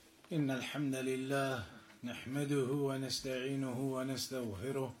إن الحمد لله نحمده ونستعينه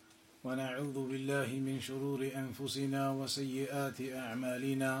ونستغفره ونعوذ بالله من شرور أنفسنا وسيئات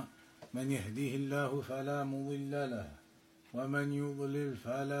أعمالنا من يهده الله فلا مضل له ومن يضلل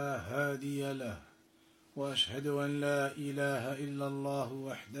فلا هادي له وأشهد أن لا إله إلا الله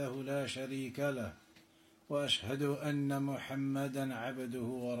وحده لا شريك له وأشهد أن محمدا عبده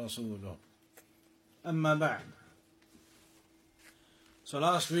ورسوله أما بعد. So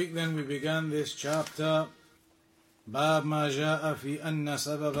last week then we began this chapter باب ما جاء في أن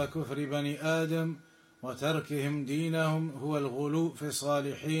سبب كفر بني آدم وتركهم دينهم هو الغلو في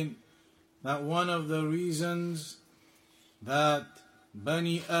الصالحين, that one of the reasons that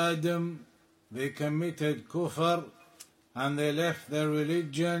Bani Adam they committed kufr and they left their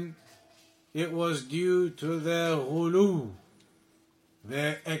religion, it was due to their ghulu,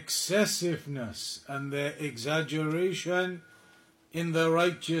 their excessiveness and their exaggeration in the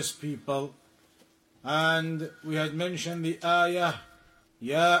righteous people. And we had mentioned the ayah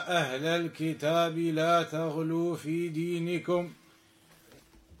يا أهل الكتاب لا تغلوا في دينكم,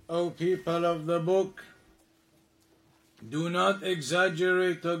 O people of the book, do not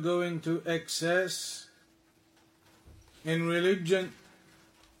exaggerate or go into excess in religion.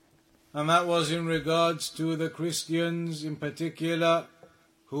 And that was in regards to the Christians in particular,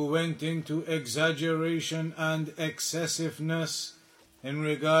 who went into exaggeration and excessiveness in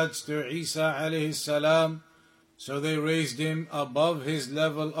regards to Isa alayhi salam. So they raised him above his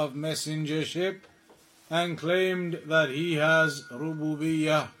level of messengership and claimed that he has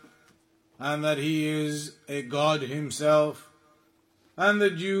rububiyyah and that he is a God himself. And the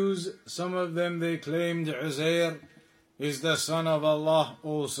Jews, some of them, they claimed Uzair is the son of Allah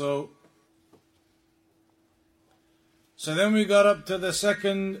also. So then we got up to the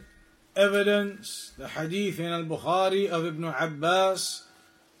second evidence, the hadith in al-Bukhari of Ibn Abbas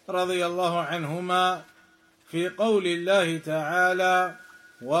radiyallahu anhuma في قول الله تعالى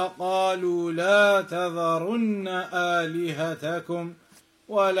وقالوا لا تذرن آلهتكم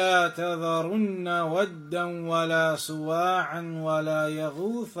ولا تذرن ودا ولا سواعا ولا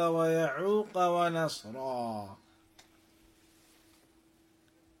يغوث ويعوق ونسرا.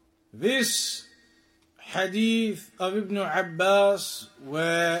 This hadith of Ibn Abbas,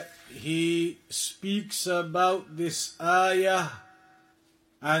 where he speaks about this ayah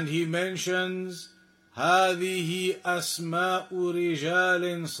and he mentions هذه أسماء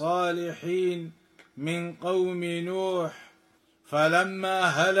رجال صالحين من قوم نوح فلما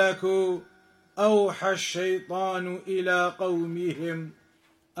هلكوا أوحى الشيطان إلى قومهم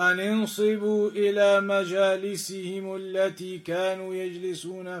أن انصبوا إلى مجالسهم التي كانوا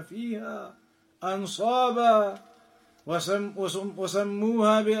يجلسون فيها أنصابا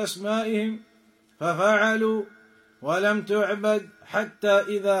وسموها بأسمائهم ففعلوا ولم تعبد حتى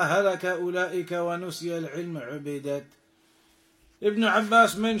إذا هلك أولئك ونسي العلم عبدت. Ibn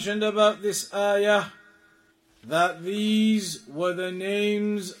Abbas mentioned about this ayah that these were the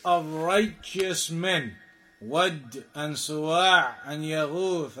names of righteous men, Wad and Suwa' and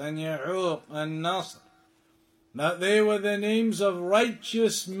Yaghuth and Ya'uq and Nasr, that they were the names of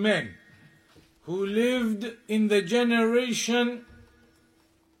righteous men who lived in the generation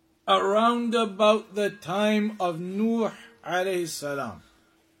around about the time of Nuh alayhi salam,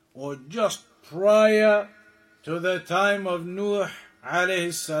 or just prior to the time of Nuh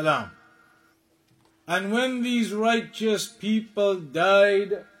alayhi salam. And when these righteous people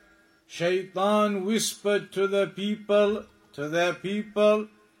died, Shaitan whispered to their people,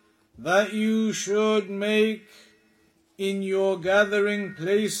 that you should make in your gathering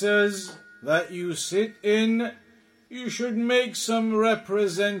places that you sit in, you should make some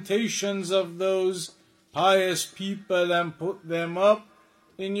representations of those pious people and put them up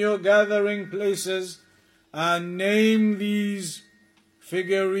in your gathering places, and name these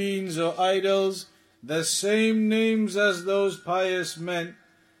figurines or idols the same names as those pious men.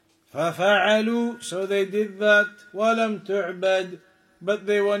 فَفَعَلُوا, so they did that. وَلَمْ تُعْبَدْ, but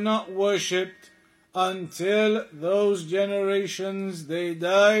they were not worshipped until those generations they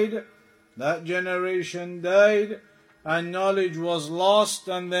died. That generation died and knowledge was lost,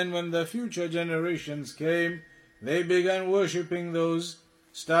 and then when the future generations came, they began worshipping those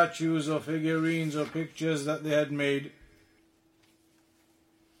statues or figurines or pictures that they had made.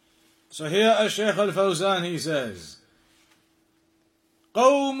 So here Shaykh al-Fawzan, he says,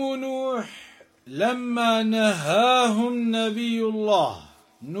 قوم نوح لما نهاهم نبي الله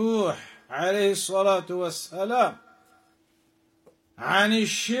نوح عليه الصلاة والسلام عن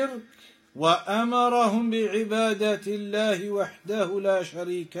الشرك وأمرهم بعبادة الله وحده لا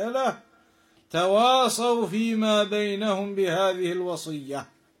شريك له تواصوا فيما بينهم بهذه الوصية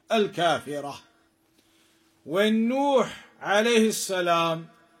الكافرة. When Nuh alayhi salam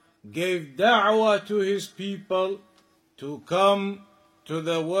gave da'wah to his people to come to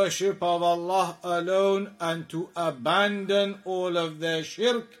the worship of Allah alone and to abandon all of their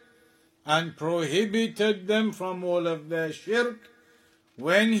shirk and prohibited them from all of their shirk,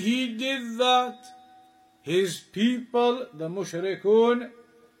 when he did that, his people, the mushrikun,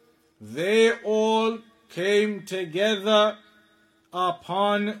 they all came together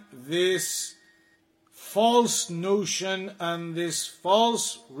upon this false notion and this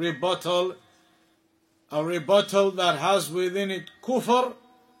false rebuttal, a rebuttal that has within it kufr,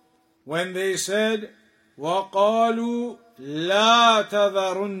 when they said, وَقَالُوا لَا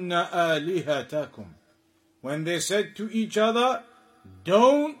تَذَرُنَّ آلِهَتَكُمْ. When they said to each other,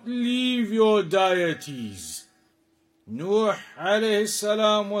 don't leave your deities. Nuh alayhi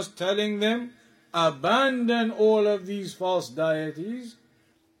salam was telling them, abandon all of these false deities.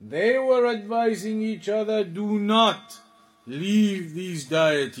 They were advising each other, do not leave these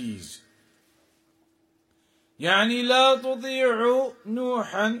deities. يعني لا تطيعوا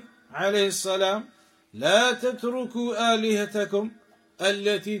نوحا عليه السلام، لا تتركوا آلهتكم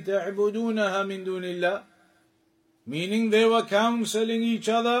التي تعبدونها من دون الله. Meaning they were counseling each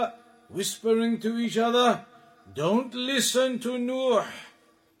other, whispering to each other, don't listen to Nuh.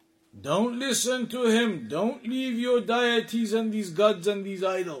 Don't listen to him. Don't leave your deities and these gods and these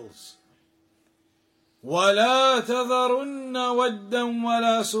idols. وَلَا تَذَرُنَّ وَدًّا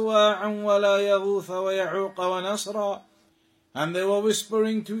وَلَا سُوَاعًا وَلَا يَغُوثَ وَيَعُوقَ وَنَسْرًا. And they were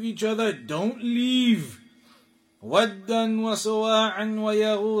whispering to each other, don't leave وَدًّا وَسُوَاعًا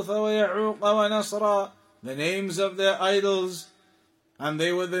وَيَغُوثَ وَيَعُوقَ وَنَسْرًا, the names of their idols, and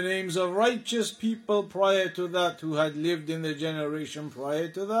they were the names of righteous people prior to that who had lived in the generation prior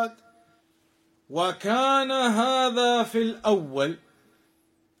to that. وَكَانَ هَذَا فِي الْأَوَّلِ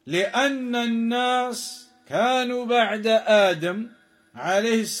لأن الناس كانوا بعد آدم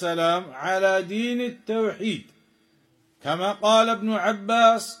عليه السلام على دين التوحيد، كما قال ابن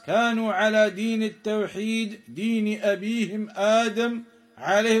عباس كانوا على دين التوحيد دين أبيهم آدم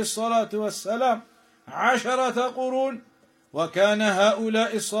عليه الصلاة والسلام 10 قرون، وكان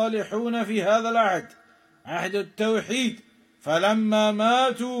هؤلاء الصالحون في هذا العهد عهد التوحيد، فلما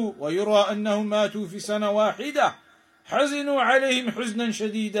ماتوا ويرى أنهم ماتوا في سنة واحدة حزنوا عليهم حزنا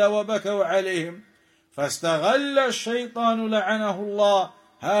شديدا وبكوا عليهم، فاستغل الشيطان لعنه الله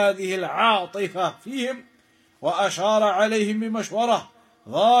هذه العاطفة فيهم وأشار عليهم بمشورة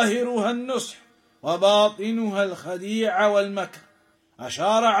ظاهرها النصح وباطنها الخديعة والمكر.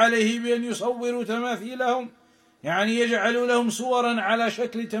 أشار عليه بأن يصوروا تماثيلهم، يعني يجعل لهم صورا على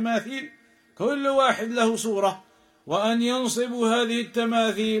شكل تماثيل، كل واحد له صورة، وأن ينصبوا هذه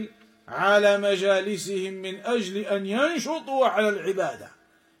التماثيل على مجالسهم من أجل أن ينشطوا على العبادة.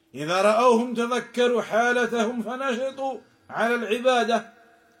 إذا رأوهم تذكروا حالتهم فنشطوا على العبادة،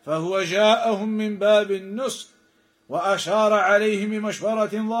 فهو جاءهم من باب النصح وأشار عليهم بمشورة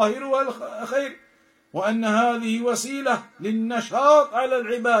ظاهرها الخير، وأن هذه وسيلة للنشاط على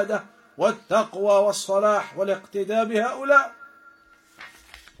العبادة والتقوى والصلاح والاقتداء بهؤلاء.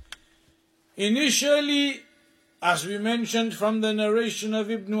 Initially, as we mentioned from the narration of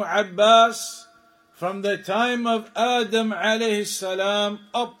Ibn Abbas, from the time of Adam alayhi salam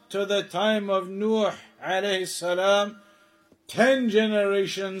up to the time of Nuh alayhi salam, 10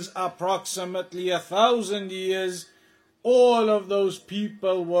 generations, approximately 1,000 years, all of those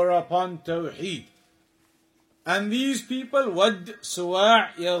people were upon Tawheed. And these people, Wad,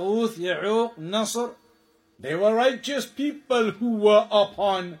 Suwa', Yaghuth, Ya'uq, Nasr, they were righteous people who were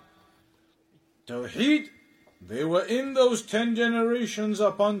upon Tawheed. They were in those 10 generations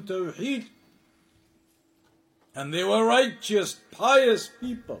upon Tawheed. And they were righteous, pious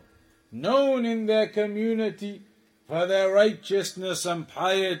people, known in their community for their righteousness and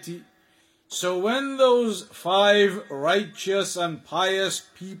piety. So when those 5 righteous and pious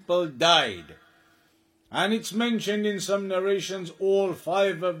people died, and it's mentioned in some narrations, all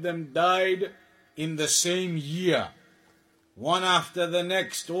 5 of them died in the same year. One after the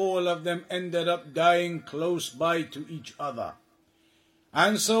next, all of them ended up dying close by to each other.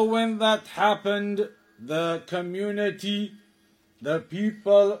 And so when that happened, the community, the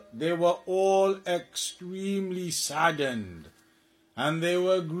people, they were all extremely saddened. And they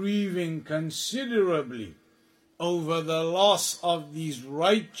were grieving considerably over the loss of these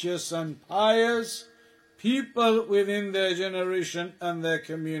righteous and pious people within their generation and their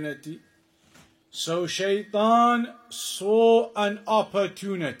community. So Shaitan saw an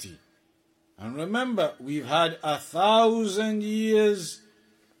opportunity. And remember, we've had 1,000 years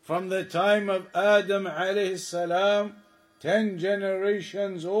from the time of Adam alayhi salam 10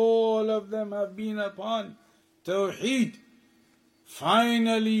 generations, all of them have been upon Tawheed.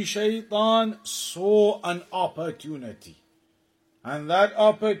 Finally, Shaitan saw an opportunity. And that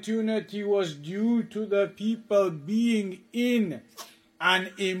opportunity was due to the people being in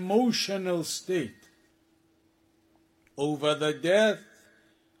an emotional state over the death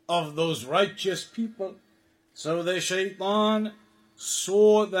of those righteous people. So the Shaitan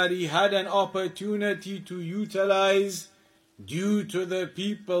saw that he had an opportunity to utilize, due to the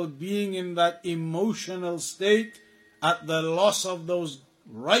people being in that emotional state at the loss of those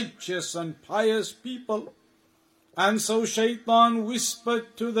righteous and pious people. And so Shaitan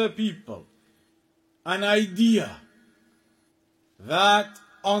whispered to the people an idea that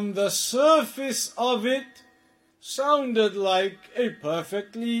on the surface of it sounded like a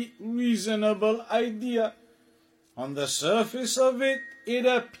perfectly reasonable idea. On the surface of it, it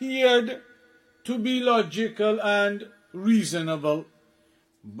appeared to be logical and reasonable.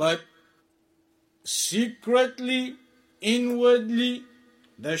 But secretly, inwardly,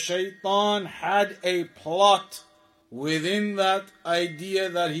 the Shaitan had a plot within that idea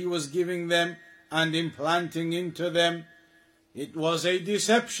that he was giving them and implanting into them. It was a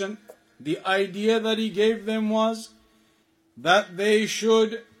deception. The idea that he gave them was that they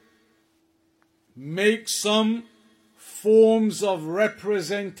should make some forms of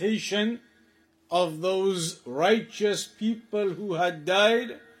representation of those righteous people who had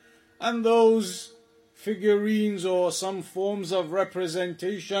died, and those figurines or some forms of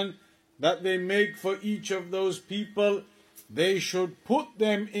representation that they make for each of those people, they should put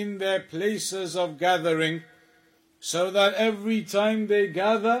them in their places of gathering, so that every time they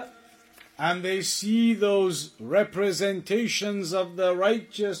gather and they see those representations of the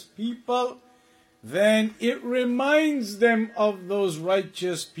righteous people, then it reminds them of those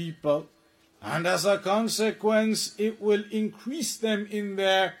righteous people. And as a consequence, it will increase them in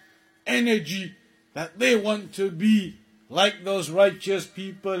their energy that they want to be like those righteous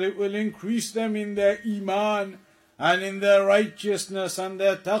people. It will increase them in their iman and in their righteousness and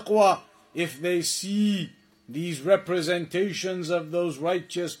their taqwa if they see these representations of those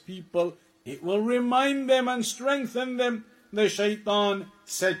righteous people. It will remind them and strengthen them, the Shaitan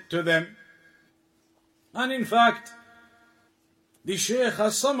said to them. And in fact, the Shaykh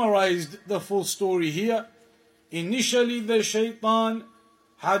has summarized the full story here. Initially, the Shaitan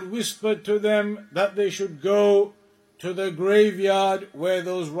had whispered to them that they should go to the graveyard where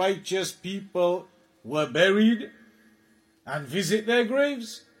those righteous people were buried and visit their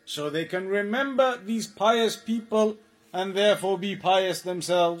graves so they can remember these pious people and therefore be pious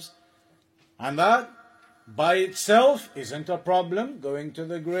themselves. And that by itself isn't a problem, going to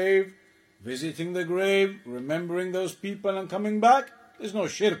the grave, visiting the grave, remembering those people and coming back. There's no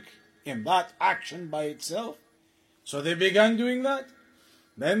shirk in that action by itself. So they began doing that.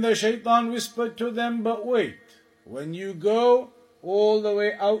 Then the Shaitan whispered to them, but wait, when you go all the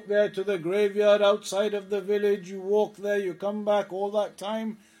way out there to the graveyard outside of the village, you walk there, you come back all that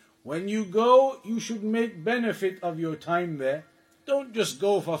time. When you go, you should make benefit of your time there. Don't just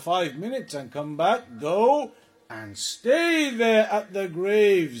go for 5 minutes and come back. Go and stay there at the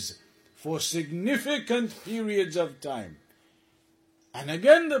graves for significant periods of time. And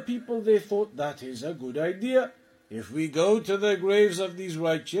again, the people, they thought that is a good idea. If we go to the graves of these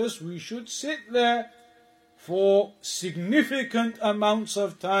righteous, we should sit there for significant amounts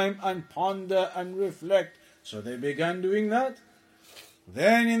of time and ponder and reflect. So they began doing that.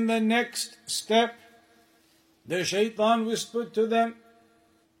 Then in the next step, the Shaitan whispered to them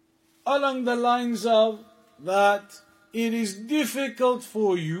along the lines of that it is difficult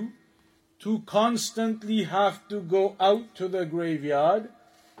for you to constantly have to go out to the graveyard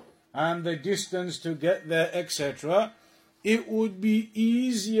and the distance to get there, etc. It would be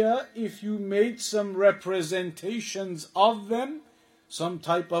easier if you made some representations of them, some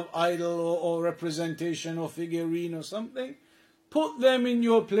type of idol or representation or figurine or something. Put them in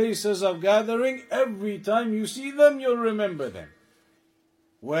your places of gathering. Every time you see them, you'll remember them.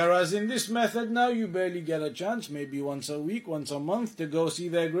 Whereas in this method now, you barely get a chance, maybe once a week, once a month, to go see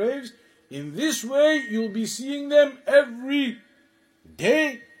their graves. In this way, you'll be seeing them every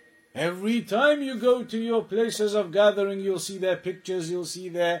day. Every time you go to your places of gathering, you'll see their pictures, you'll see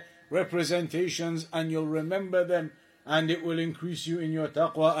their representations, and you'll remember them, and it will increase you in your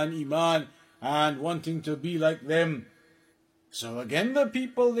taqwa and iman and wanting to be like them. So again, the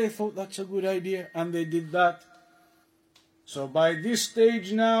people, they thought that's a good idea, and they did that. So by this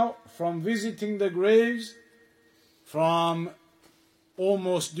stage now, from visiting the graves, from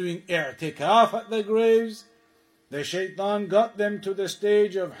almost doing i'tikaf at the graves, the Shaitan got them to the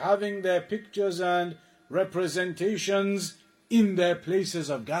stage of having their pictures and representations in their places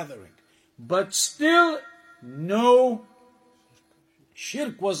of gathering. But still, no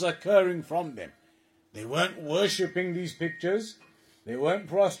shirk was occurring from them. They weren't worshipping these pictures. They weren't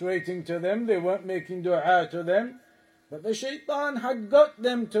prostrating to them. They weren't making dua to them. But the shaitan had got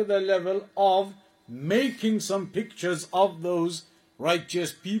them to the level of making some pictures of those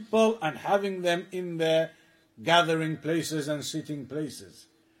righteous people and having them in their gathering places and sitting places.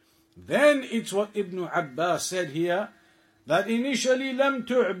 Then it's what Ibn Abbas said here, that initially lam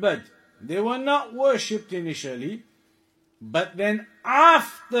tu'bad, they were not worshipped initially, but then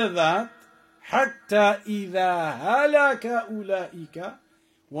after that, حتى إذا هلك أولئك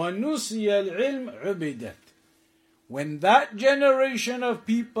ونسي العلم عبدت. When that generation of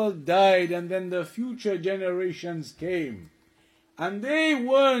people died and then the future generations came, and they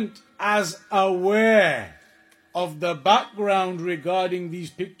weren't as aware of the background regarding these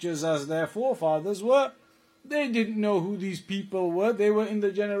pictures as their forefathers were. They didn't know who these people were. They were in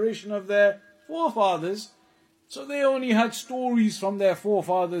the generation of their forefathers. So they only had stories from their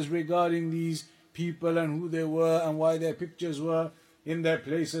forefathers regarding these people and who they were and why their pictures were in their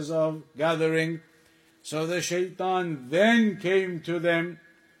places of gathering. So the shaitan then came to them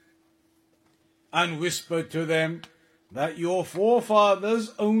and whispered to them that your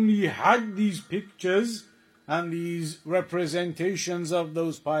forefathers only had these pictures and these representations of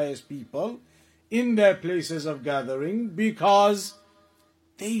those pious people in their places of gathering because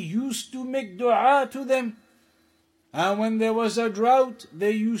they used to make dua to them. And when there was a drought,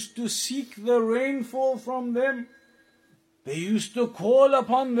 they used to seek the rainfall from them. They used to call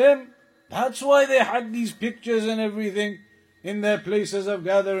upon them. That's why they had these pictures and everything in their places of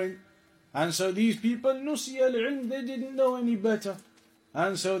gathering. And so these people, nusiya al-ilm, they didn't know any better.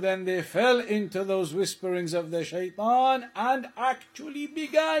 And so then they fell into those whisperings of the shaitan and actually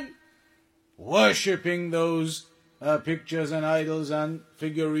began worshipping those pictures and idols and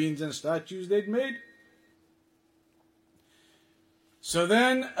figurines and statues they'd made. So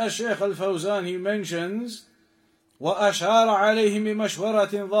then Shaykh al-Fawzan, he mentions, وَأَشَارَ عَلَيْهِمْ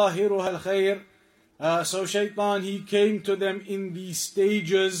بِمَشْوَرَةٍ ظَاهِرُهَا الْخَيْرِ. So shaitan, he came to them in these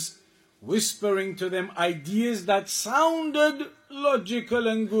stages, whispering to them ideas that sounded logical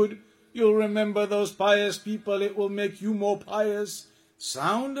and good. You'll remember those pious people, it will make you more pious.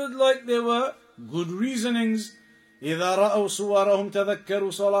 Sounded like they were good reasonings. إِذَا رَأَوْا صُوَرَهُمْ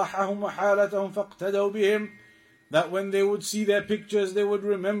تَذَكَّرُوا صَلَاحَهُمْ وَحَالَتَهُمْ فَاقْتَدَوْا بِهِمْ. That when they would see their pictures, they would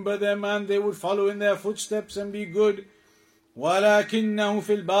remember them and they would follow in their footsteps and be good. وَلَكِنَّهُ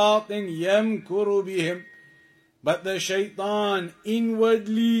فِي الْبَاطِنِ يَمْكُرُ بِهِمْ. But the shaitan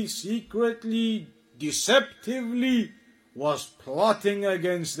inwardly, secretly, deceptively was plotting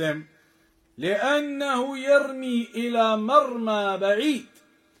against them. لأنه يرمي إلى مرمى بعيد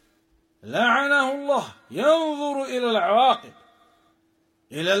لعنه الله ينظر إلى العواقب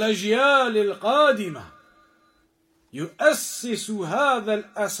إلى الأجيال القادمة يؤسس هذا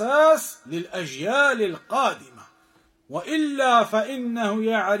الأساس للأجيال القادمة وإلا فإنه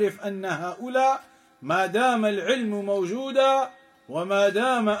يعرف أن هؤلاء ما دام العلم موجودا وما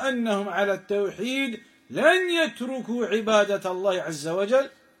دام أنهم على التوحيد لن يتركوا عبادة الله عز وجل.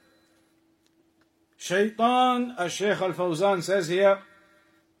 Shaitan, as Shaykh al-Fawzan says here,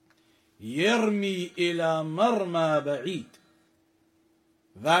 يرمي إلى مرمى بعيد,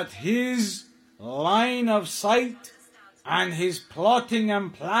 that his line of sight and his plotting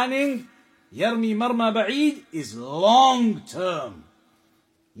and planning, يرمي مرمى بعيد, is long term.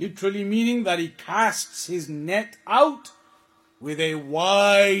 Literally meaning that he casts his net out with a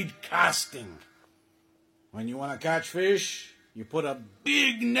wide casting. When you want to catch fish, you put a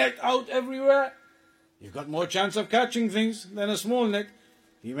big net out everywhere. You've got more chance of catching things than a small net.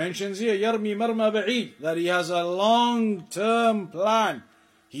 He mentions here, يرمي مرمى بعيد, that he has a long-term plan.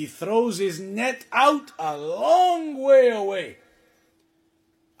 He throws his net out a long way away.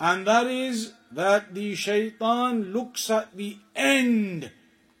 And that is that the shaitan looks at the end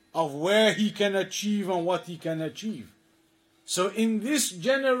of where he can achieve and what he can achieve. So in this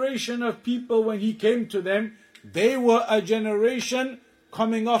generation of people, when he came to them, they were a generation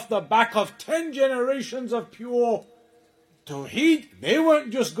coming off the back of 10 generations of pure Tawheed. They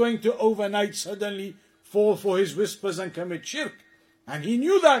weren't just going to overnight suddenly fall for his whispers and commit shirk. And he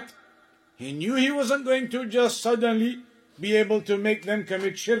knew that. He knew he wasn't going to just suddenly be able to make them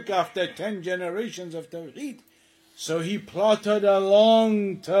commit shirk after 10 generations of Tawheed. So he plotted a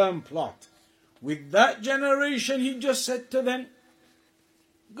long-term plot. With that generation, he just said to them,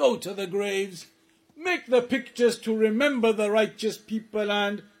 go to the graves, make the pictures to remember the righteous people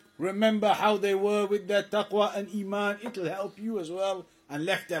and remember how they were with their taqwa and iman. It'll help you as well. And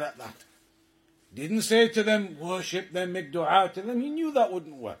left it at that. Didn't say to them, worship them, make dua to them. He knew that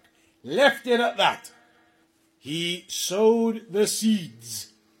wouldn't work. Left it at that. He sowed the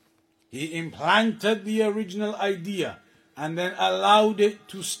seeds. He implanted the original idea and then allowed it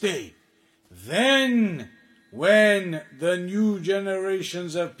to stay. Then, when the new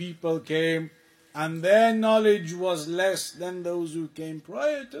generations of people came and their knowledge was less than those who came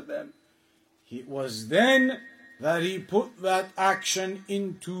prior to them, it was then that he put that action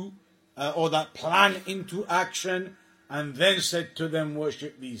into, or that plan into action, and then said to them,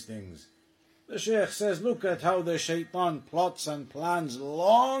 worship these things. The Shaykh says, look at how the shaitan plots and plans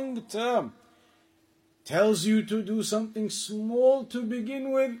long term. Tells you to do something small to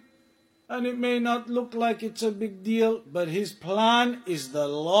begin with, and it may not look like it's a big deal, but his plan is the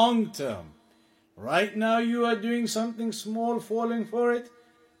long term. Right now you are doing something small, falling for it,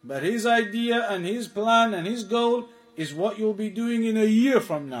 but his idea and his plan and his goal is what you'll be doing in a year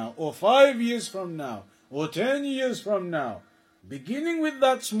from now, or 5 years from now, or 10 years from now. Beginning with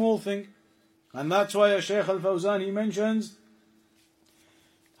that small thing. And that's why Shaykh Al-Fawzan, he mentions,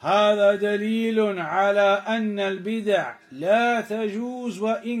 هذا دليل على أن البدع لا تجوز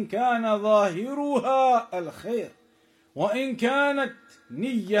وإن كان ظاهرها الخير وإن كانت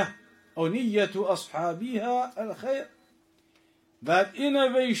نية أو نية أصحابها الخير. That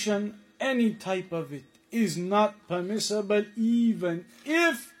innovation, any type of it, is not permissible even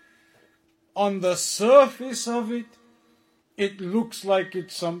if on the surface of it, it looks like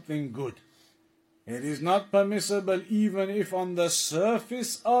it's something good. It is not permissible even if on the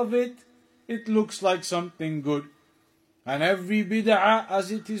surface of it, it looks like something good. And every bid'ah,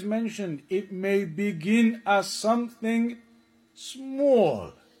 as it is mentioned, it may begin as something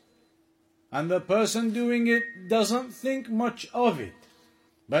small. And the person doing it doesn't think much of it.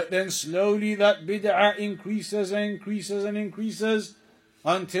 But then slowly that bid'ah increases and increases and increases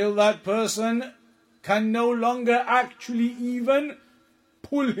until that person can no longer actually even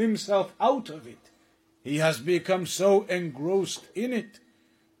pull himself out of it. He has become so engrossed in it.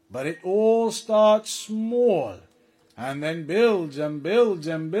 But it all starts small and then builds and builds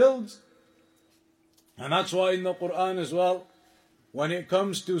and builds. And that's why in the Quran as well, when it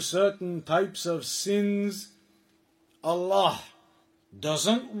comes to certain types of sins, Allah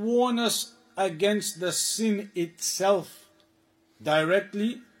doesn't warn us against the sin itself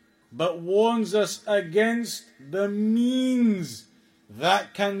directly, but warns us against the means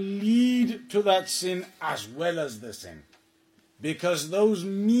that can lead to that sin as well as the sin. Because those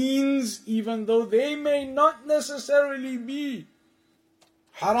means, even though they may not necessarily be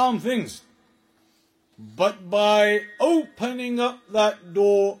haram things, but by opening up that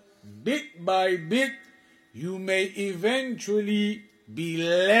door bit by bit, you may eventually be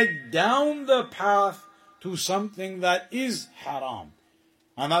led down the path to something that is haram.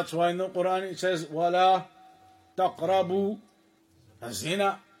 And that's why in the Quran it says, وَلَا تَقْرَبُوا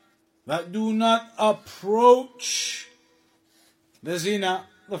الزِّنَا, that do not approach the zina,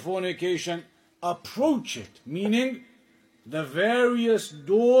 the fornication, approach it, meaning the various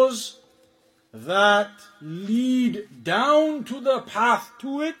doors that lead down to the path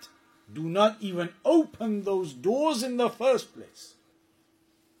to it, do not even open those doors in the first place.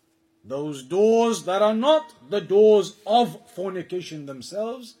 Those doors that are not the doors of fornication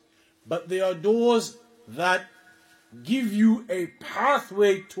themselves, but they are doors that give you a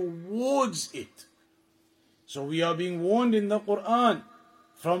pathway towards it. So we are being warned in the Quran,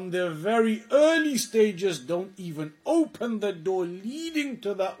 from the very early stages, don't even open the door leading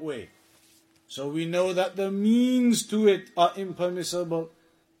to that way. So we know that the means to it are impermissible.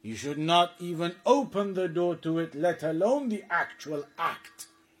 You should not even open the door to it, let alone the actual act.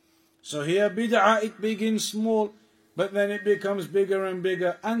 So here bid'ah, it begins small, but then it becomes bigger and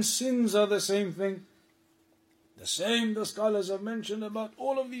bigger. And sins are the same thing. The same the scholars have mentioned about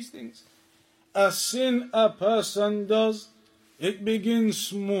all of these things. A sin a person does, it begins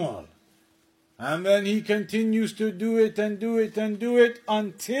small. And then he continues to do it and do it and do it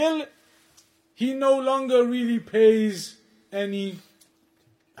until he no longer really pays any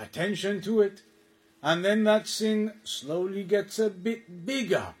attention to it. And then that sin slowly gets a bit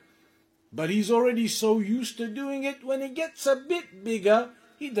bigger. But he's already so used to doing it, when it gets a bit bigger,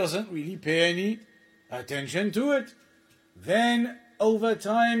 he doesn't really pay any attention to it. Then over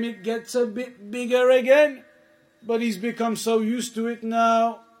time it gets a bit bigger again. But he's become so used to it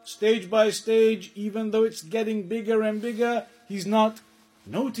now, stage by stage, even though it's getting bigger and bigger, he's not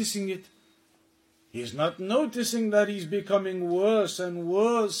noticing it. He's not noticing that he's becoming worse and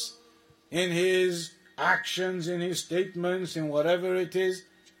worse in his actions, in his statements, in whatever it is.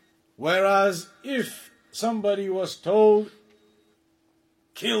 Whereas if somebody was told,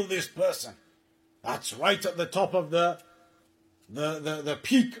 kill this person, That's right at the top of the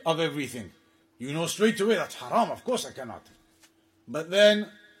peak of everything. You know straight away that's haram, of course I cannot. But then,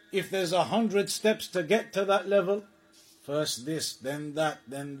 if there's 100 steps to get to that level, first this, then that,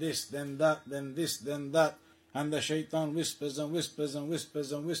 then this, then that, then this, then that, and the shaitan whispers and whispers and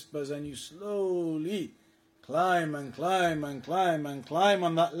whispers and whispers, and you slowly climb and climb and climb and climb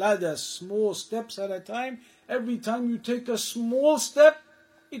on that ladder, small steps at a time. Every time you take a small step,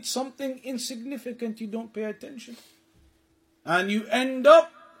 it's something insignificant, you don't pay attention. And you end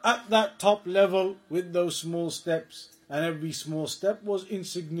up at that top level with those small steps. And every small step was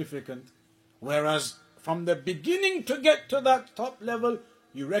insignificant. Whereas from the beginning to get to that top level,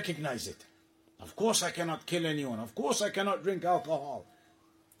 you recognize it. Of course I cannot kill anyone. Of course I cannot drink alcohol.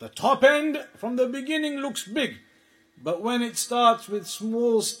 The top end from the beginning looks big. But when it starts with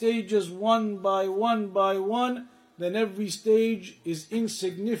small stages, one by one, then every stage is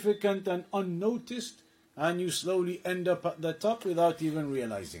insignificant and unnoticed, and you slowly end up at the top without even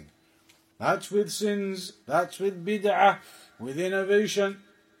realizing. That's with sins, that's with bid'ah, with innovation,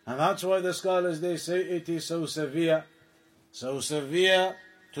 and that's why the scholars, they say it is so severe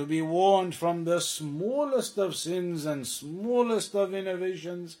to be warned from the smallest of sins and smallest of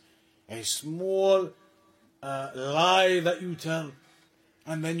innovations, a small lie that you tell,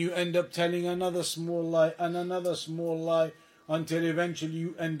 and then you end up telling another small lie and another small lie until eventually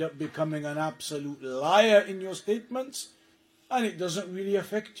you end up becoming an absolute liar in your statements, and it doesn't really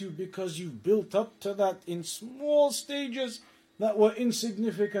affect you because you've built up to that in small stages that were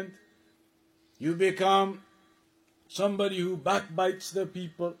insignificant. You become somebody who backbites the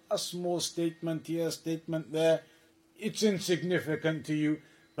people, a small statement here, a statement there, it's insignificant to you.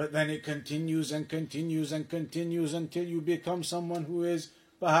 But then it continues and continues and continues until you become someone who is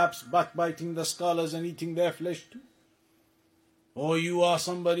perhaps backbiting the scholars and eating their flesh too. Or you are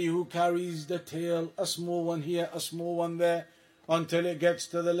somebody who carries the tail, a small one here, a small one there, until it gets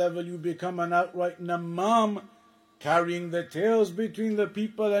to the level you become an outright namam, carrying the tails between the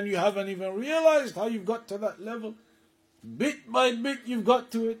people, and you haven't even realized how you've got to that level. Bit by bit you've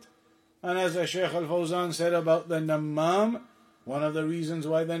got to it. And as Shaykh Al-Fawzan said about the namam, one of the reasons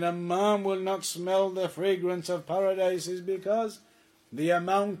why the namam will not smell the fragrance of paradise is because the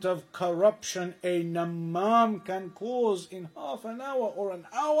amount of corruption a namam can cause in half an hour or an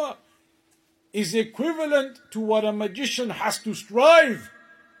hour is equivalent to what a magician has to strive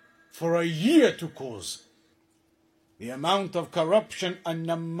for a year to cause. The amount of corruption a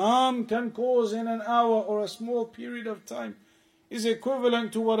namam can cause in an hour or a small period of time is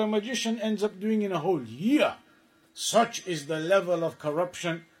equivalent to what a magician ends up doing in a whole year. Such is the level of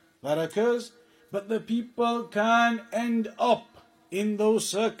corruption that occurs, but the people can end up in those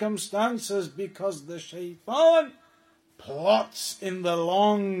circumstances because the shaitan plots in the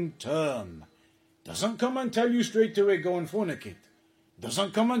long term. Doesn't come and tell you straight away go and fornicate.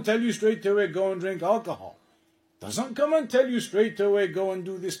 Doesn't come and tell you straight away go and drink alcohol. Doesn't come and tell you straight away go and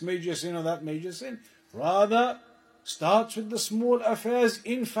do this major sin or that major sin. Rather, starts with the small affairs.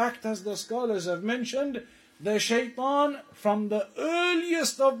 In fact, as the scholars have mentioned, the shaitan, from the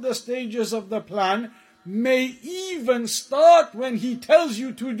earliest of the stages of the plan, may even start when he tells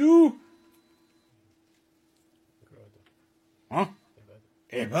you to do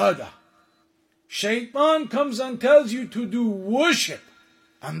ibadah. Shaitan comes and tells you to do worship,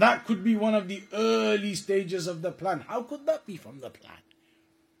 and that could be one of the early stages of the plan. How could that be from the plan?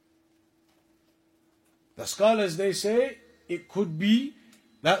 The scholars, they say, it could be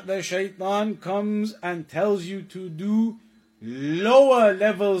that the shaitan comes and tells you to do lower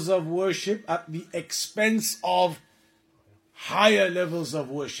levels of worship at the expense of higher levels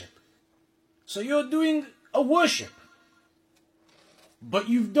of worship. So you're doing a worship, but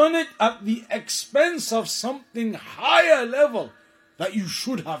you've done it at the expense of something higher level that you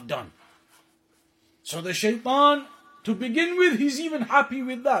should have done. So the shaitan, to begin with, he's even happy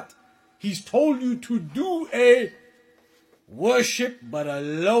with that. He's told you to do a worship, but a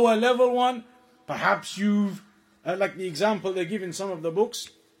lower level one. Perhaps you've, like the example they give in some of the books,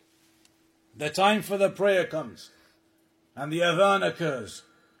 the time for the prayer comes, and the adhan occurs,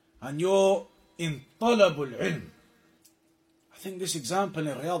 and you're in talabul ilm. I think this example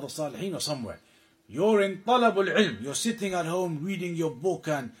in Riyadh al-Salihin or somewhere. You're in talabul ilm. You're sitting at home reading your book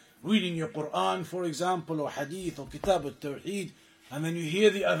and reading your Quran, for example, or hadith or kitab al-tawheed, and then you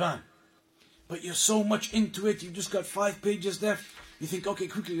hear the adhan. But you're so much into it, you've just got 5 pages left. You think, okay,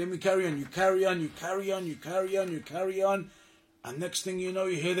 quickly, let me carry on. You carry on, you carry on, you carry on, you carry on. And next thing you know,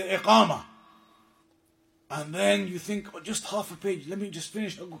 you hear the iqamah. And then you think, oh, just half a page, let me just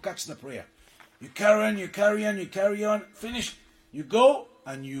finish, I'll go catch the prayer. You carry on, you carry on, you carry on, finish. You go,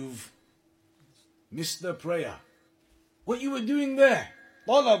 and you've missed the prayer. What you were doing there?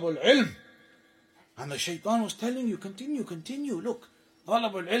 Talabul ilm. And the shaitan was telling you, continue. Look,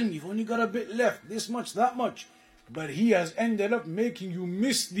 talabul ilm, you've only got a bit left, this much, that much. But he has ended up making you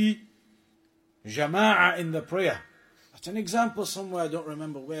miss the jama'ah in the prayer. That's an example somewhere, I don't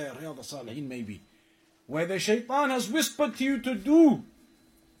remember where, Riyadh al-Salihin maybe, where the shaitan has whispered to you to do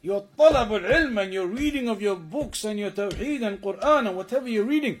your talab al-ilm and your reading of your books and your tawheed and Quran and whatever you're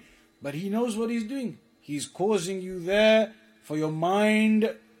reading. But he knows what he's doing. He's causing you there for your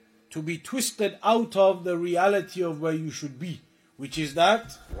mind to be twisted out of the reality of where you should be, which is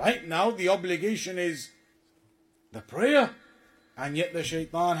that right now the obligation is the prayer. And yet the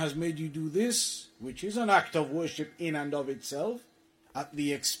shaitan has made you do this, which is an act of worship in and of itself, at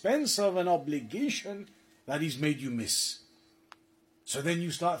the expense of an obligation that he's made you miss. So then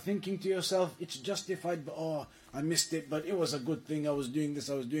you start thinking to yourself, it's justified, but I missed it, but it was a good thing, I was doing this,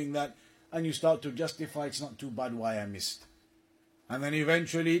 I was doing that. And you start to justify, it's not too bad why I missed. And then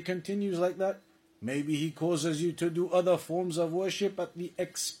eventually it continues like that. Maybe he causes you to do other forms of worship at the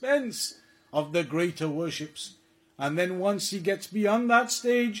expense of the greater worships. And then once he gets beyond that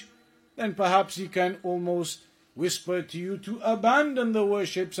stage, then perhaps he can almost whisper to you to abandon the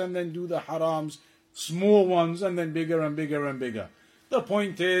worships and then do the harams, small ones, and then bigger and bigger and bigger. The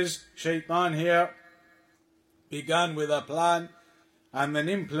point is, shaitan here began with a plan and then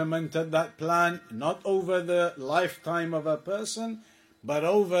implemented that plan not over the lifetime of a person, but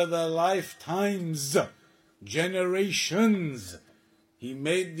over the lifetimes, generations. He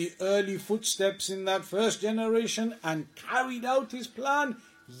made the early footsteps in that first generation and carried out his plan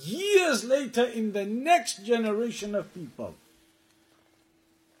years later in the next generation of people.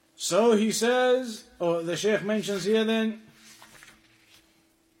 So he says, or the Shaykh mentions here then,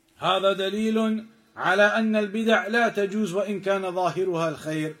 هذا دليل على أن البدع لا تجوز وإن كان ظاهرها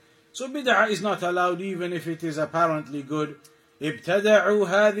الخير. So bid'ah is not allowed even if it is apparently good. ابتدعوا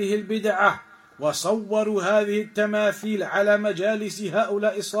هذه البدعة وصوروا هذه التماثيل على مجالس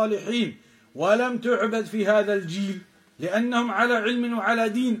هؤلاء الصالحين ولم تعبد في هذا الجيل لأنهم على علم وعلى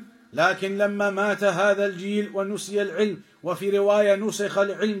دين، لكن لما مات هذا الجيل ونسي العلم، وفي رواية نسخ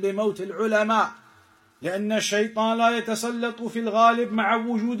العلم بموت العلماء، لأن الشيطان لا يتسلط في الغالب مع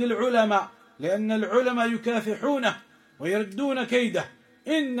وجود العلماء، لأن العلماء يكافحونه ويردون كيده،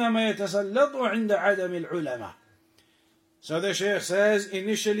 إنما يتسلط عند عدم العلماء. So the Shaykh says,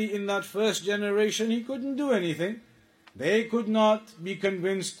 initially in that first generation he couldn't do anything. They could not be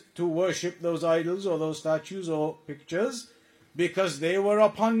convinced to worship those idols or those statues or pictures because they were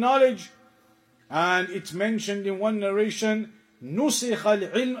upon knowledge. And it's mentioned in one narration, نُسِخَ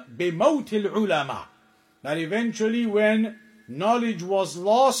الْعِلْمِ بِمَوْتِ الْعُلَمَاءِ, that eventually when knowledge was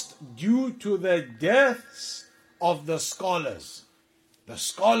lost due to the deaths of the scholars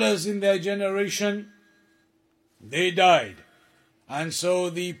in their generation, they died. And so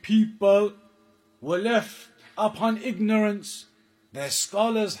the people were left upon ignorance. Their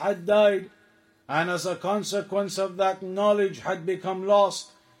scholars had died, and as a consequence of that, knowledge had become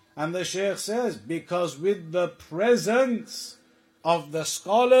lost. And the Shaykh says, because with the presence of the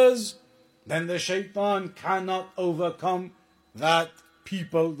scholars, then the shaitan cannot overcome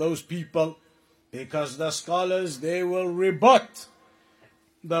those people, because the scholars, they will rebut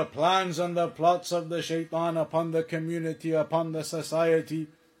the plans and the plots of the shaitan upon the community, upon the society.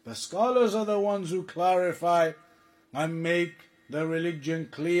 The scholars are the ones who clarify and make the religion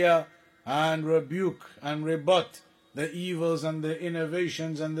clear and rebuke and rebut the evils and the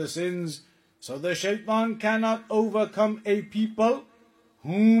innovations and the sins. So the shaitan cannot overcome a people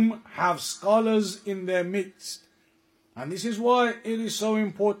whom have scholars in their midst. And this is why it is so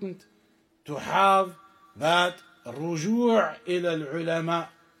important to have that رجوع إلى العلماء,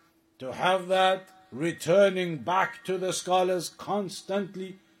 to have that returning back to the scholars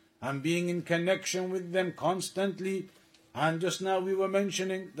constantly and being in connection with them constantly. And just now we were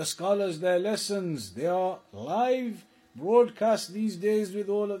mentioning the scholars, their lessons, they are live broadcast these days with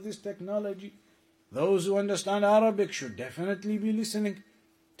all of this technology. Those who understand Arabic should definitely be listening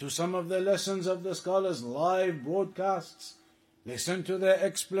to some of the lessons of the scholars, live broadcasts. Listen to their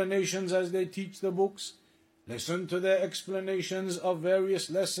explanations as they teach the books. Listen to their explanations of various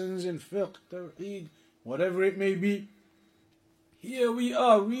lessons in fiqh, tawheed, whatever it may be. Here we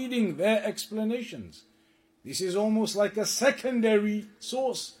are reading their explanations. This is almost like a secondary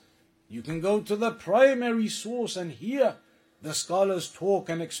source. You can go to the primary source and hear the scholars talk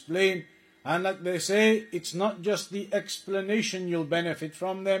and explain. And like they say, it's not just the explanation you'll benefit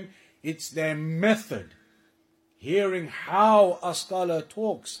from them, it's their method. Hearing how a scholar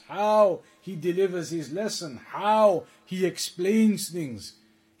talks, how he delivers his lesson, how he explains things.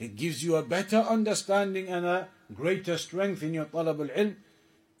 It gives you a better understanding and a greater strength in your talab al-ilm.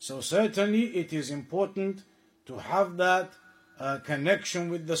 So certainly it is important to have that connection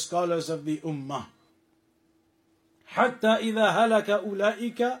with the scholars of the ummah. حتى إذا هلك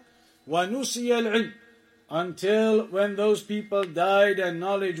أولئك ونسي العلم, until when those people died and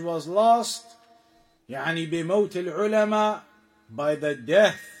knowledge was lost, يعني بموت العلماء, by the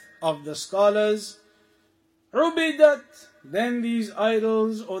death of the scholars, عبدت, then these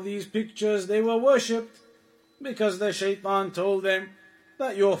idols or these pictures, they were worshipped, because the shaitan told them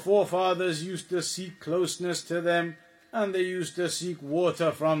that your forefathers used to seek closeness to them and they used to seek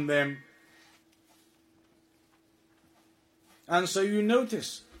water from them. And so you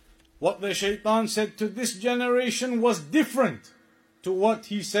notice what the shaitan said to this generation was different to what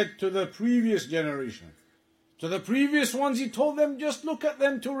he said to the previous generation. To the previous ones he told them, just look at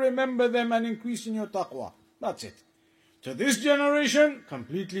them to remember them and increase in your taqwa. That's it. To this generation,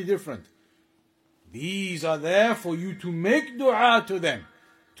 completely different. These are there for you to make dua to them,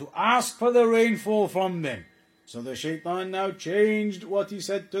 to ask for the rainfall from them. So the shaitan now changed what he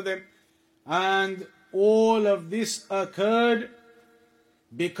said to them, and all of this occurred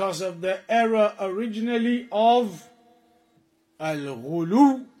because of the error originally of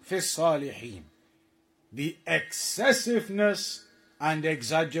al-ghulu fi salihin, the excessiveness and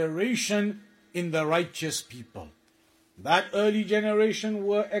exaggeration in the righteous people. That early generation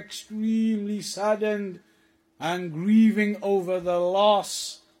were extremely saddened and grieving over the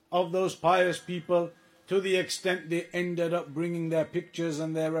loss of those pious people, to the extent they ended up bringing their pictures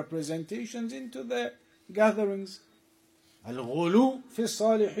and their representations into their gatherings. Al-ghulu fi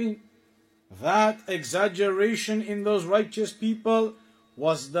salihin, that exaggeration in those righteous people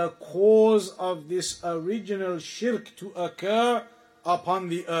was the cause of this original shirk to occur upon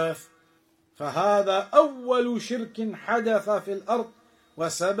the earth. فهذا أول شرك حدث في الأرض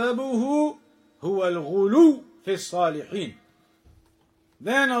وسببه هو الغلو في الصالحين.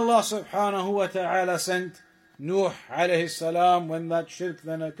 Then Allah subhanahu wa ta'ala sent Nuh alayhi salam when that shirk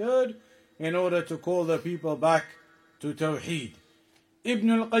then occurred, in order to call the people back to Tawheed. Ibn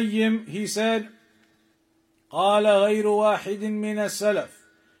al-Qayyim, he said, قال غير واحد من السلف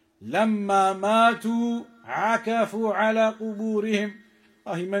لما ماتوا عكفوا على قبورهم.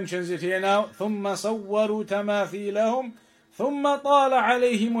 He mentions it here now. ثم صوروا تماثيلهم ثم طال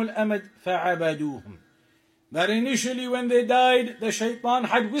عليهم الأمد فعبدوهم. That initially when they died, the shaitan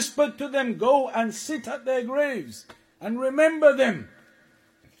had whispered to them, go and sit at their graves and remember them.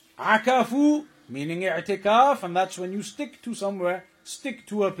 Akafu, meaning i'tikaf, and that's when you stick to somewhere, stick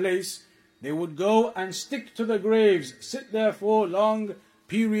to a place. They would go and stick to the graves, sit there for long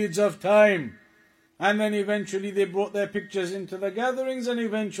periods of time. And then eventually they brought their pictures into the gatherings, and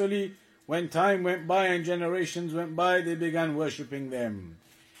eventually, when time went by and generations went by, they began worshipping them.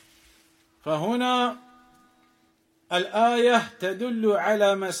 فهنا الآية تدل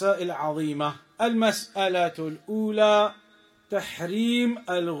على مسائل عظيمة. المسألة الأولى تحريم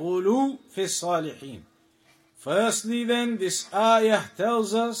الغلو في الصالحين. Firstly then, this ayah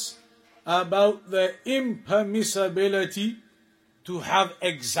tells us about the impermissibility to have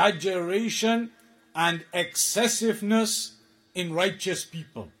exaggeration and excessiveness in righteous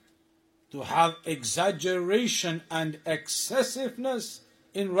people. To have exaggeration and excessiveness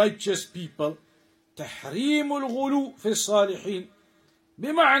in righteous people. تحريم الغلو في الصالحين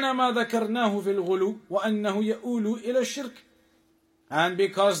بمعنى ما ذكرناه في الغلو وأنه يؤول إلى الشرك. And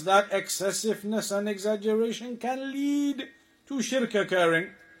because that excessiveness and exaggeration can lead to shirk occurring.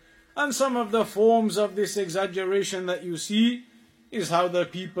 And some of the forms of this exaggeration that you see is how the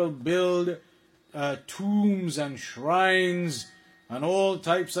people build tombs and shrines and all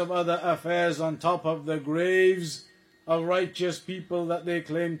types of other affairs on top of the graves of righteous people that they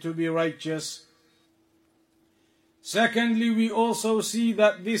claim to be righteous. Secondly, we also see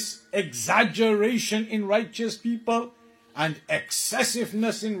that this exaggeration in righteous people and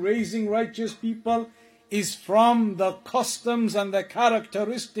excessiveness in raising righteous people is from the customs and the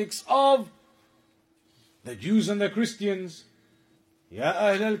characteristics of the Jews and the Christians. يا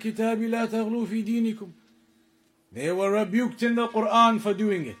أهل الكتاب لا تغلوا في دينكم. They were rebuked in the Quran for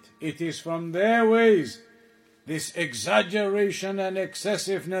doing it. It is from their ways, this exaggeration and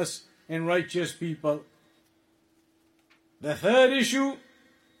excessiveness in righteous people. The third issue,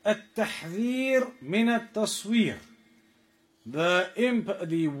 التحذير من التصوير.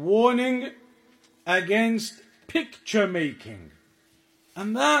 The warning against picture making.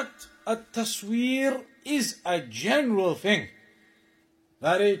 And that التصوير is a general thing.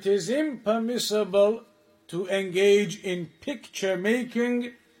 That it is impermissible to engage in picture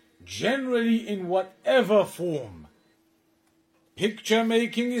making, generally in whatever form. picture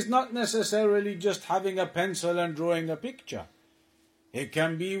making is not necessarily just having a pencil and drawing a picture. It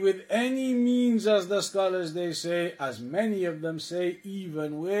can be with any means, as the scholars they say, as many of them say,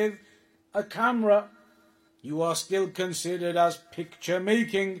 even with a camera. You are still considered as picture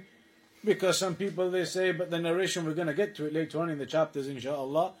making, because some people they say, but the narration, we're going to get to it later on in the chapters,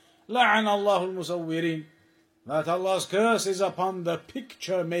 inshaAllah. لَعَنَ اللَّهُ الْمُصَوِّرِينَ, that Allah's curse is upon the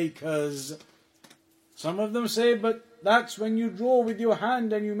picture makers. Some of them say, but that's when you draw with your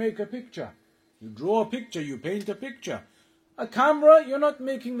hand and you make a picture. You draw a picture, you paint a picture. A camera, you're not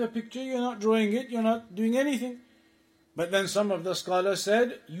making the picture, you're not drawing it, you're not doing anything. But then some of the scholars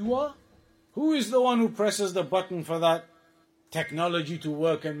said, you are? Who is the one who presses the button for that technology to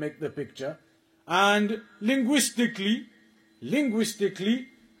work and make the picture? And linguistically,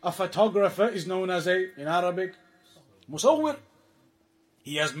 a photographer is known as in Arabic, musawwir.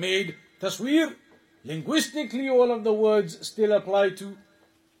 He has made tasweer. Linguistically, all of the words still apply to.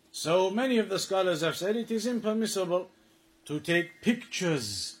 So many of the scholars have said it is impermissible to take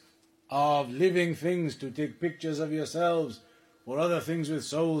pictures of living things, to take pictures of yourselves or other things with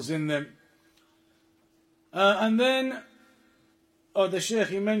souls in them. And then the Shaykh,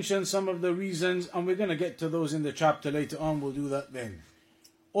 he mentioned some of the reasons, and we're going to get to those in the chapter later on, we'll do that then.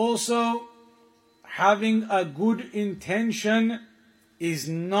 Also, having a good intention is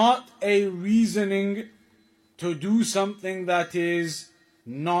not a reasoning to do something that is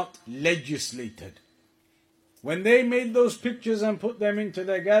not legislated. When they made those pictures and put them into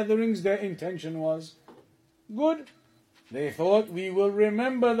their gatherings, their intention was good. They thought, we will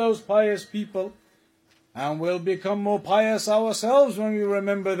remember those pious people and we'll become more pious ourselves when we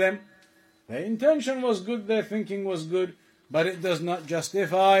remember them. Their intention was good, their thinking was good, but it does not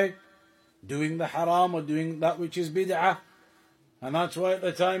justify doing the haram or doing that which is bid'ah. And that's why at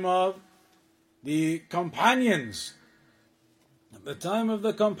the time of the companions,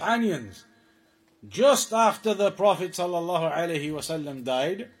 just after the Prophet ﷺ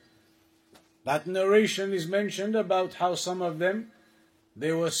died, that narration is mentioned about how some of them,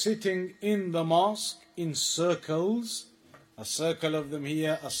 they were sitting in the mosque in circles, a circle of them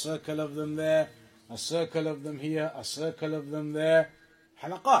here, a circle of them there, a circle of them here, a circle of them there,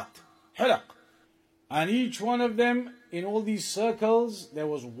 halaqat. And each one of them, in all these circles, there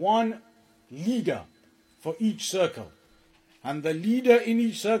was one leader for each circle. And the leader in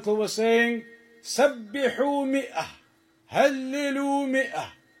each circle was saying, سَبِّحُوا مِئَةً هَلِّلُوا مِئَةً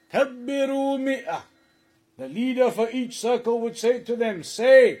كَبِّرُوا مِئَةً. The leader for each circle would say to them,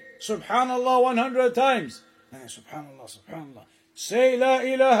 say Subhanallah 100 times. And Subhanallah, Subhanallah. Say La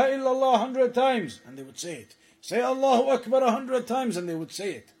ilaha illallah 100 times. And they would say it. Say Allahu Akbar 100 times. And they would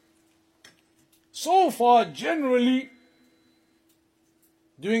say it. So far, generally,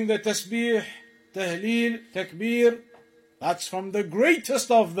 doing the tasbih, tahleel, takbir, that's from the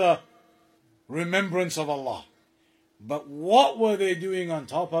greatest of the remembrance of Allah. But what were they doing on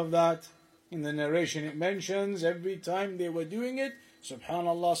top of that? In the narration it mentions, every time they were doing it,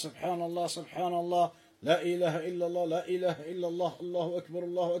 Subhanallah, Subhanallah, Subhanallah, La ilaha illallah, La ilaha illallah, Allahu Akbar,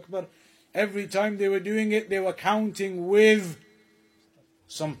 Allahu Akbar. Every time they were doing it, they were counting with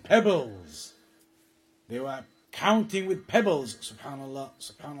some pebbles. They were counting with pebbles. Subhanallah,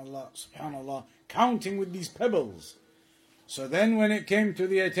 Subhanallah, Subhanallah. Counting with these pebbles. So then when it came to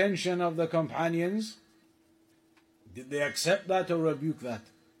the attention of the companions, did they accept that or rebuke that?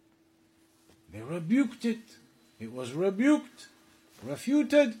 They rebuked it. It was rebuked,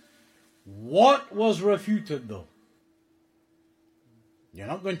 refuted. What was refuted though? You're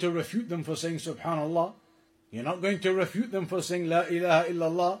not going to refute them for saying Subhanallah. You're not going to refute them for saying La ilaha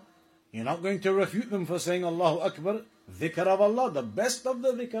illallah. You're not going to refute them for saying Allahu Akbar, dhikr of Allah, the best of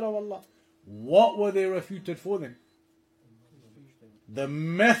the dhikr of Allah. What were they refuted for then? The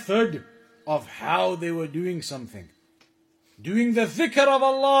method of how they were doing something. Doing the dhikr of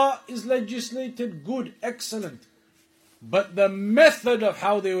Allah is legislated, good, excellent. But the method of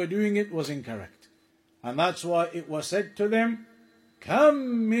how they were doing it was incorrect. And that's why it was said to them,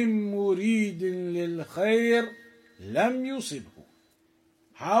 كَم مِّن مُرِيدٍ لِلْخَيْرِ لَمْ يُصِبْهُ.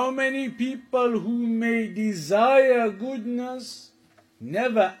 How many people who may desire goodness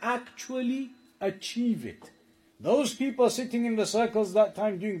never actually achieve it? Those people sitting in the circles that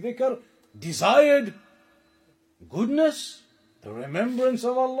time doing dhikr desired goodness, the remembrance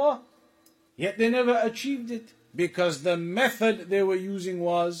of Allah, yet they never achieved it because the method they were using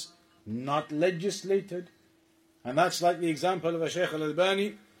was not legislated. And that's like the example of a Shaykh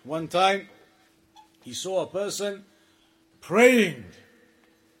al-Albani. One time he saw a person praying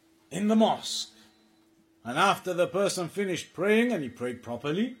in the mosque, and after the person finished praying and he prayed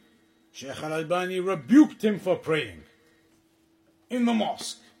properly, Shaykh al-Albani rebuked him for praying. in the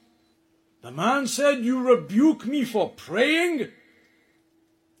mosque. The man said, "You rebuke me for praying?"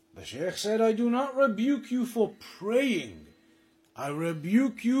 The Shaykh said, "I do not rebuke you for praying. I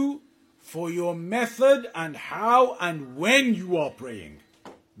rebuke you for your method and how and when you are praying."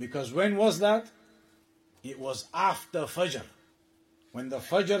 Because when was that? It was after Fajr. When the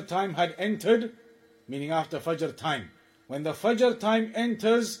Fajr time had entered, meaning after Fajr time. When the Fajr time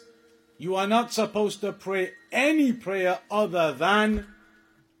enters, you are not supposed to pray any prayer other than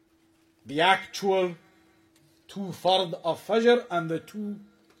the actual 2 fard of Fajr and the 2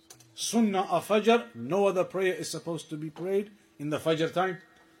 sunnah of Fajr. No other prayer is supposed to be prayed in the Fajr time.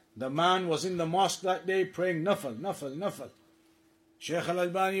 The man was in the mosque that day praying nafal. Shaykh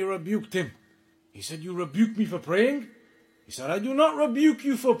al-Albani rebuked him. He said, "You rebuke me for praying?" He said, "I do not rebuke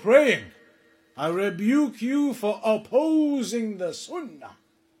you for praying. I rebuke you for opposing the sunnah.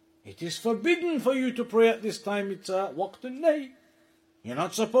 It is forbidden for you to pray at this time. It's a waqtul nahi. You're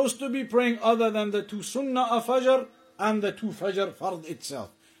not supposed to be praying other than the 2 sunnah of Fajr and the 2 Fajr fard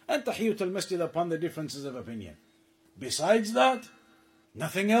itself. And tahiyyat al-masjid upon the differences of opinion. Besides that,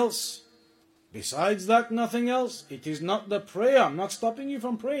 nothing else. Besides that, nothing else. It is not the prayer. I'm not stopping you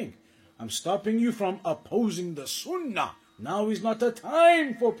from praying. I'm stopping you from opposing the sunnah. Now is not a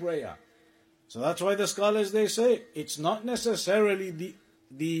time for prayer." So that's why the scholars, they say, it's not necessarily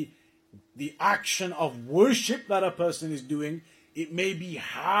the action of worship that a person is doing. It may be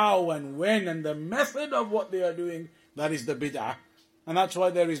how and when and the method of what they are doing. That is the bid'ah. And that's why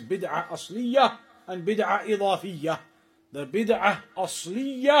there is bid'ah asliyah and bid'ah idafiyah. The bid'ah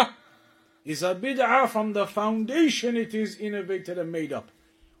asliyah is a bid'ah from the foundation it is innovated and made up.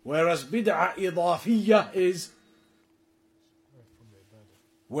 Whereas bid'ah idafiyah is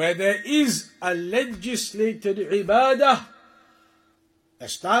where there is a legislated ibadah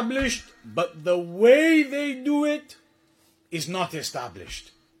established, but the way they do it is not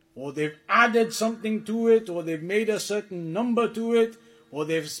established. Or they've added something to it, or they've made a certain number to it, or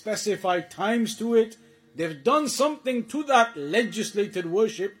they've specified times to it. They've done something to that legislated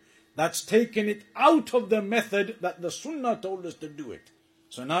worship that's taken it out of the method that the Sunnah told us to do it.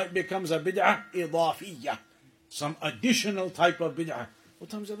 So now it becomes a bid'ah idafiyah, some additional type of bid'ah. What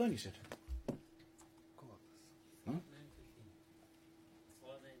time is Adhan, you said? Huh?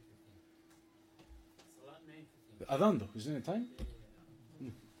 Adhan though, isn't it time?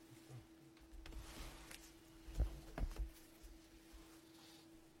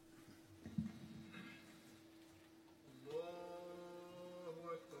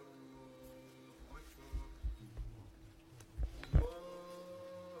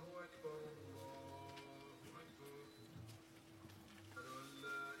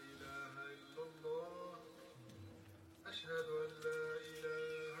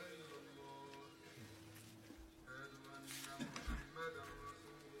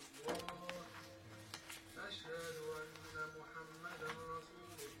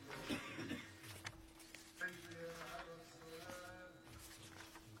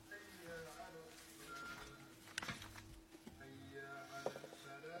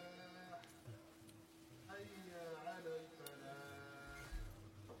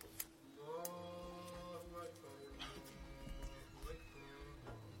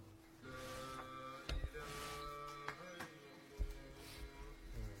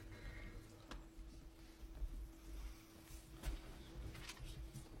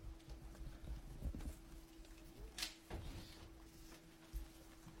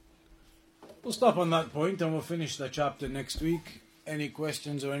 We'll stop on that point and we'll finish the chapter next week. Any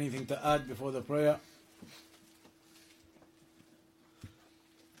questions or anything to add before the prayer?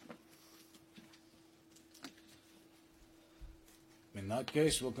 In that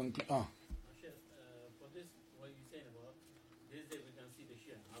case, we'll conclude. For this, what you're saying about, this day we can see the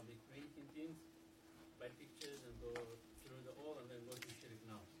shirk. How they creating things by pictures and go through the all and then go to shirk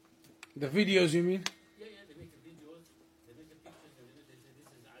now. The videos, you mean? Yeah, they make the videos, they make the pictures, and they say this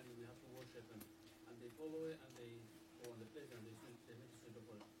is Ali, we have to worship him. And they follow it and they go on the place and they make it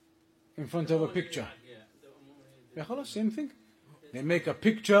for it. In front of a picture. Yeah. Yeah, same thing. They make a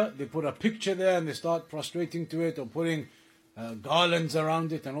picture, they put a picture there and they start prostrating to it or putting garlands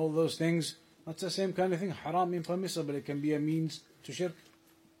around it and all those things. That's the same kind of thing. Haram, impermissible. It can be a means to shirk.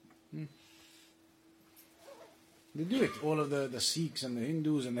 They do it. All of the Sikhs and the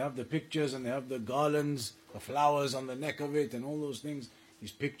Hindus, and they have the pictures and they have the garlands, the flowers on the neck of it and all those things.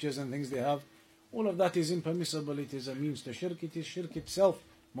 These pictures and things they have. All of that is impermissible. It is a means to shirk. It is shirk itself.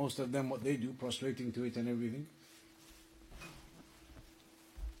 Most of them, what they do, prostrating to it and everything.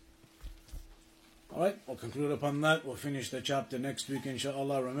 Alright, we'll conclude upon that. We'll finish the chapter next week,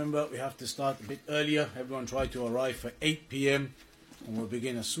 inshallah. Remember, we have to start a bit earlier. Everyone try to arrive for 8 p.m. And we'll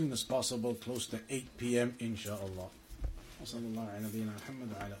begin as soon as possible, close to 8 p.m. inshallah. وصلى الله على نبينا محمد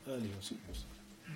وعلى آله وصحبه وسلم.